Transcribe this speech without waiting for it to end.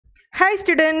Hi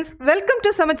students, welcome to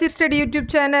SAMACHEER Study YouTube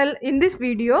channel. In this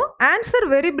video, answer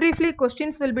very briefly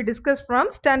questions will be discussed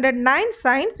from Standard 9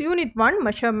 Science Unit 1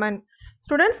 Measurement.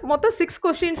 Students, மொத்தம் 6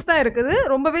 questions தான் இருக்குது.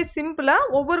 ரொம்பவே சிம்பிளா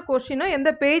ஒவ்வொரு கொஸ்டினும்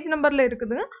எந்த page நம்பர்ல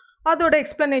இருக்குது அதோட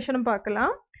எக்ஸ்பிளனேஷனும்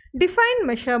பார்க்கலாம். Define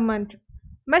measurement.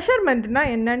 மெஷர்மெண்ட்னா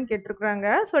என்னன்னு கேட்டிருக்காங்க.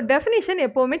 ஸோ டெஃபினிஷன்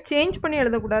எப்போவுமே சேஞ்ச் பண்ணி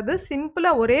எழுதக்கூடாது.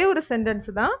 சிம்பிளாக ஒரே ஒரு சென்டென்ஸ்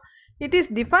தான். It is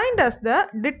defined as the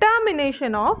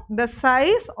determination of the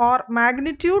size or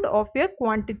magnitude of a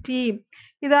quantity.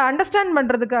 இதை அண்டர்ஸ்டாண்ட்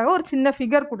பண்ணுறதுக்காக ஒரு சின்ன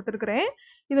ஃபிகர் கொடுத்துருக்குறேன்.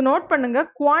 இது நோட் பண்ணுங்கள்.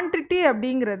 குவான்டிட்டி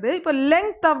அப்படிங்கிறது இப்போ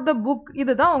லெங்த் ஆஃப் த புக்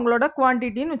இதுதான் உங்களோட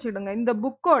குவான்டிட்டின்னு வச்சுக்கிடுங்க. இந்த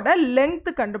புக்கோட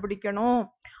லெங்த் கண்டுபிடிக்கணும்.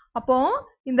 அப்போது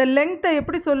இந்த லெங்த்தை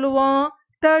எப்படி சொல்லுவோம்?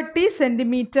 30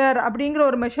 சென்டிமீட்டர் அப்படிங்கிற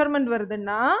ஒரு மெஷர்மெண்ட்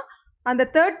வருதுன்னா அந்த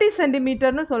 30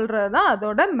 சென்டிமீட்டர்னு சொல்கிறது தான்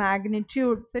அதோட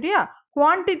மேக்னிடியூட். சரியா?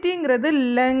 குவான்டிட்டிங்கிறது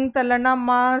லெங்த் இல்லைன்னா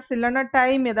மாஸ் இல்லைன்னா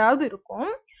டைம் ஏதாவது இருக்கும்.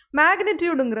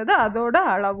 மேக்னிடியூடுங்கிறது அதோட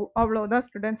அளவு. அவ்வளோதான்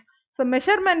students. So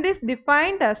measurement is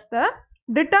defined as the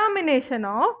determination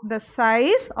of the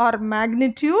size R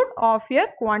magnitude of a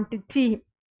quantity.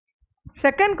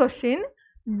 Second question,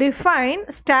 define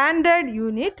standard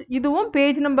unit. இதுவும்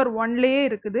பேஜ் நம்பர் 1லேயே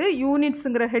இருக்குது.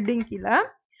 யூனிட்ஸுங்கிற ஹெட்டிங் கீழே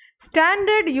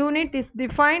standard unit is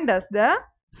defined as the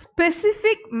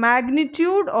specific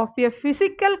magnitude of a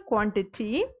physical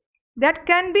quantity that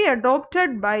can be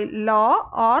adopted by law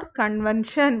or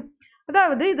convention.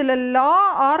 அதாவது இதில் law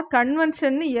or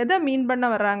convention எதை மீன் பண்ண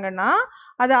வர்றாங்கன்னா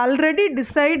அது already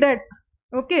decided.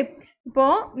 Okay,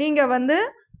 இப்போது நீங்கள்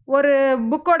ஒரு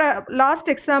புக்கோட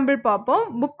லாஸ்ட் எக்ஸாம்பிள் பார்ப்போம்.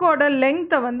 புக்கோட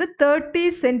லெங்க்த்தை 30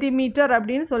 சென்டிமீட்டர்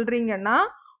அப்படின்னு சொல்கிறீங்கன்னா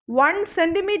 1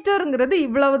 சென்டிமீட்டருங்கிறது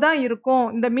இவ்வளவு தான் இருக்கும்.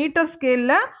 இந்த மீட்டர்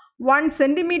ஸ்கேலில் 1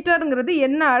 சென்டிமீட்டருங்கிறது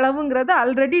என்ன அளவுங்கிறது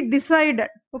ஆல்ரெடி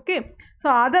டிசைடட். ஓகே, ஸோ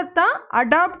அதைத்தான்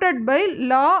அடாப்டட் பை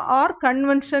லா ஆர்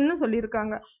கன்வென்ஷன்னு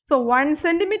சொல்லியிருக்காங்க. ஸோ 1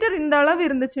 சென்டிமீட்டர் இந்த அளவு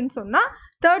இருந்துச்சுன்னு சொன்னால்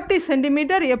 30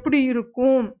 சென்டிமீட்டர் எப்படி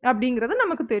இருக்கும் அப்படிங்கிறது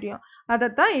நமக்கு தெரியும்.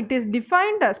 அதைத்தான் it is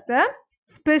defined as the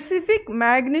specific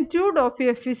magnitude of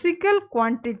a physical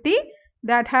quantity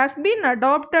that has been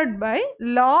adopted by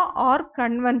law or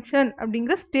convention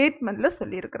அப்படிங்கிற ஸ்டேட்மெண்ட்டில்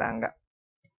சொல்லியிருக்கிறாங்க.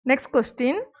 Next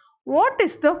question, what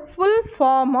is the full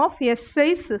form of SI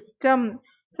system?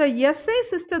 So SI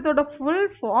சிஸ்டத்தோட full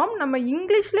form நம்ம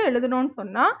இங்கிலீஷில் எழுதணும்னு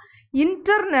சொன்னால்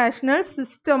international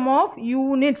system of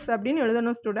units அப்படின்னு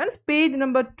எழுதணும் students. Page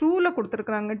number 2ல்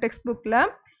கொடுத்துருக்குறாங்க டெக்ஸ்ட் புக்கில்.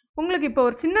 உங்களுக்கு இப்போ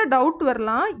ஒரு சின்ன டவுட்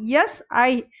வரலாம்.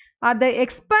 SI அதை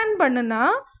எக்ஸ்பேண்ட் பண்ணுனா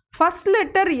ஃபஸ்ட்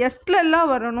லெட்டர் எஸ்லெல்லாம்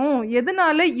வரணும்,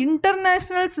 எதனால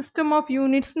இன்டர்நேஷ்னல் சிஸ்டம் ஆஃப்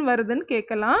யூனிட்ஸ்னு வருதுன்னு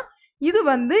கேட்கலாம். இது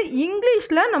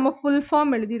இங்கிலீஷில் நம்ம ஃபுல்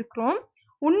ஃபார்ம் எழுதியிருக்கிறோம்.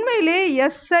 உண்மையிலே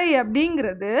SI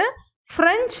அப்படிங்கிறது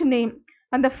ஃப்ரெஞ்ச் நேம்.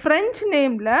 அந்த ஃப்ரெஞ்ச்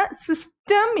நேமில்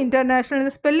சிஸ்டம் இன்டர்நேஷ்னல்,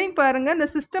 இந்த ஸ்பெல்லிங் பாருங்கள், இந்த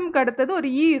சிஸ்டம்க்கு அடுத்தது ஒரு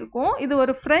இ இருக்கும். இது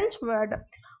ஒரு ஃப்ரெஞ்ச் வேர்டு.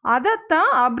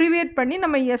 அதைத்தான் அப்ரிவேட் பண்ணி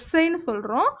நம்ம SIன்னு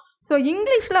சொல்கிறோம். ஸோ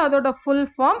இங்கிலீஷில் அதோட full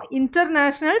form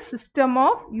international system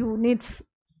of units.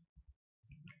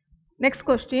 Next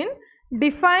question,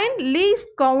 define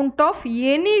least count of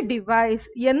any device.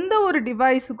 எந்த ஒரு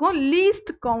டிவைஸுக்கும்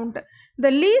லீஸ்ட் கவுண்ட். இந்த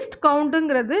லீஸ்ட்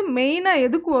கவுண்ட்டுங்கிறது மெயினாக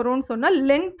எதுக்கு வரும்னு சொன்னால்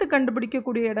லெங்க்த்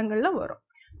கண்டுபிடிக்கக்கூடிய இடங்களில் வரும்.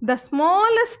 The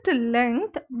smallest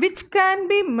length which can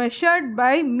be measured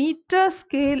by metre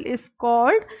scale is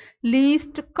called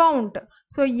least count.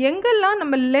 So எங்கெல்லாம்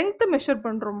நம்ம லெங்க்த் மெஷர்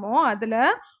பண்ணுறோமோ அதில்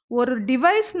ஒரு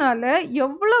டிவைஸ்னால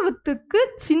எவ்வளவுத்துக்கு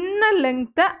சின்ன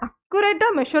லெங்க்த்தை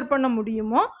அக்குரேட்டாக மெஷர் பண்ண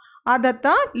முடியுமோ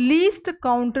அதைத்தான் லீஸ்ட்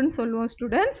கவுண்ட்னு சொல்லுவோம்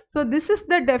students. So this is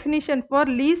the definition for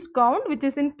least count which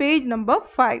is in page number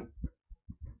 5.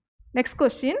 Next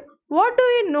question, what to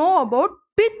you know about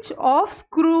pitch of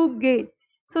screw gauge?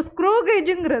 So screw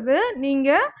கேஜுங்கிறது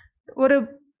நீங்கள் ஒரு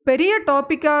பெரிய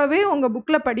டாப்பிக்காகவே உங்கள்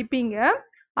புக்கில் படிப்பீங்க.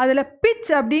 அதில் பிட்ச்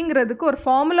அப்படிங்கிறதுக்கு ஒரு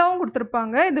ஃபார்முலாவும்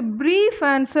கொடுத்துருப்பாங்க. இது ப்ரீஃப்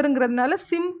ஆன்சருங்கிறதுனால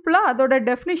சிம்பிளாக அதோட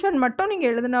டெஃபினிஷன் மட்டும்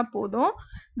நீங்கள் எழுதினா போதும்.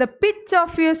 The pitch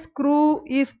of a screw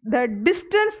is the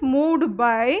distance moved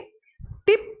by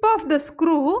tip of the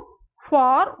screw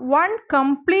for one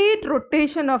complete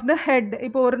rotation of the head.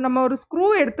 இப்போ நம்ம ஒரு ஸ்க்ரூ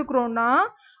எடுத்துக்கிறோன்னா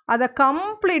அதை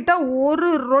கம்ப்ளீட்டாக ஒரு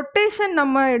ரொட்டேஷன்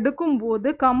நம்ம எடுக்கும்போது,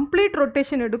 கம்ப்ளீட்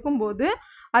ரொட்டேஷன் எடுக்கும்போது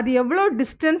அது எவ்வளோ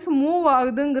டிஸ்டன்ஸ் மூவ்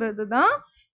ஆகுதுங்கிறது தான்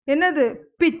என்னது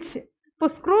பிட்ச். இப்போ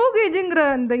ஸ்க்ரூ கேஜுங்கிற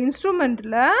இந்த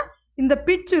இன்ஸ்ட்ருமெண்ட்டில் இந்த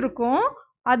பிட்ச் இருக்கும்.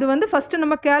 அது ஃபஸ்ட்டு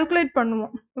நம்ம கேல்குலேட்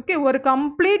பண்ணுவோம். ஓகே, ஒரு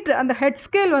கம்ப்ளீட் அந்த ஹெட்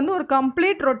ஸ்கேல் ஒரு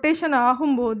கம்ப்ளீட் ரொட்டேஷன்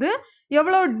ஆகும்போது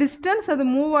எவ்வளோ டிஸ்டன்ஸ் அது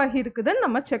மூவ் ஆகி இருக்குதுன்னு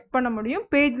நம்ம செக் பண்ண முடியும்.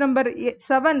 பேஜ் நம்பர்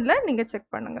 7ல் நீங்கள் செக்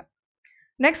பண்ணுங்கள்.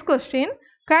 Next question,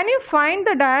 can you find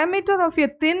the diameter of a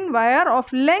thin wire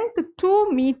of length 2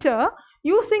 metre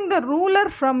using the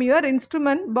ruler from your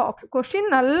instrument box?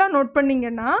 Question நல்லா நோட்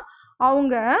பண்ணிங்கன்னா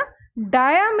அவங்க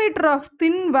டயாமீட்டர் ஆஃப்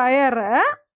தின் வயரை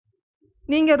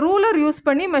நீங்கள் ரூலர் யூஸ்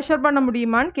பண்ணி மெஷர் பண்ண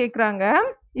முடியுமான்னு கேட்குறாங்க.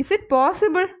 Is it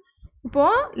possible?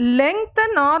 இப்போது லெங்க்த்தை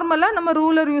நார்மலாக நம்ம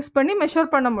ரூலர் யூஸ் பண்ணி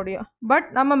மெஷர் பண்ண முடியும். பட்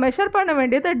நம்ம மெஷர் பண்ண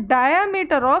வேண்டியது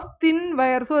diameter of thin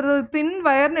wire. So ஒரு தின்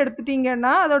வயர்னு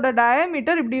எடுத்துட்டிங்கன்னா அதோட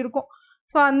டயாமீட்டர் இப்படி இருக்கும்.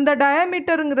 ஸோ அந்த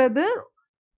டயாமீட்டருங்கிறது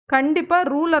கண்டிப்பாக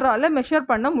ரூலரால் மெஷர்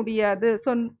பண்ண முடியாது.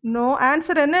 ஸோ நோ,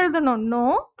 ஆன்சர் என்ன எழுதணும்? No,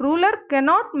 ruler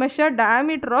cannot measure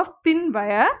diameter of thin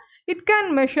wire, it can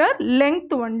measure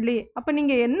length only. அப்போ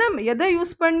நீங்கள் எதை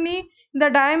யூஸ் பண்ணி இந்த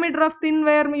diameter of thin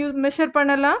wire measure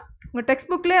பண்ணலாம்? உங்கள்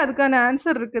டெக்ஸ்ட் புக்லேயே அதுக்கான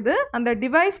ஆன்சர் இருக்குது. அந்த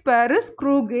டிவைஸ் பேர்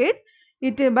screw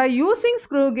gauge. By using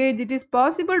screw gauge it is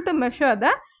possible to measure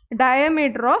the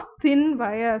diameter of thin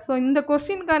wire. So இந்த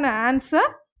கொஸ்டினுக்கான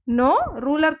answer no,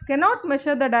 ruler cannot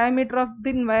measure the diameter of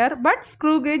thin wire, but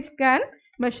screw gauge can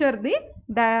measure the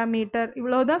diameter.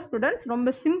 இவ்வளவுதான் students,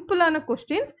 ரொம்ப சிம்பிளான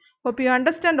questions. Hope you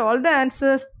understand all the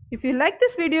answers. If you like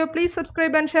this video, please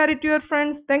subscribe and share it to your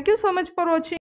friends. Thank you so much for watching.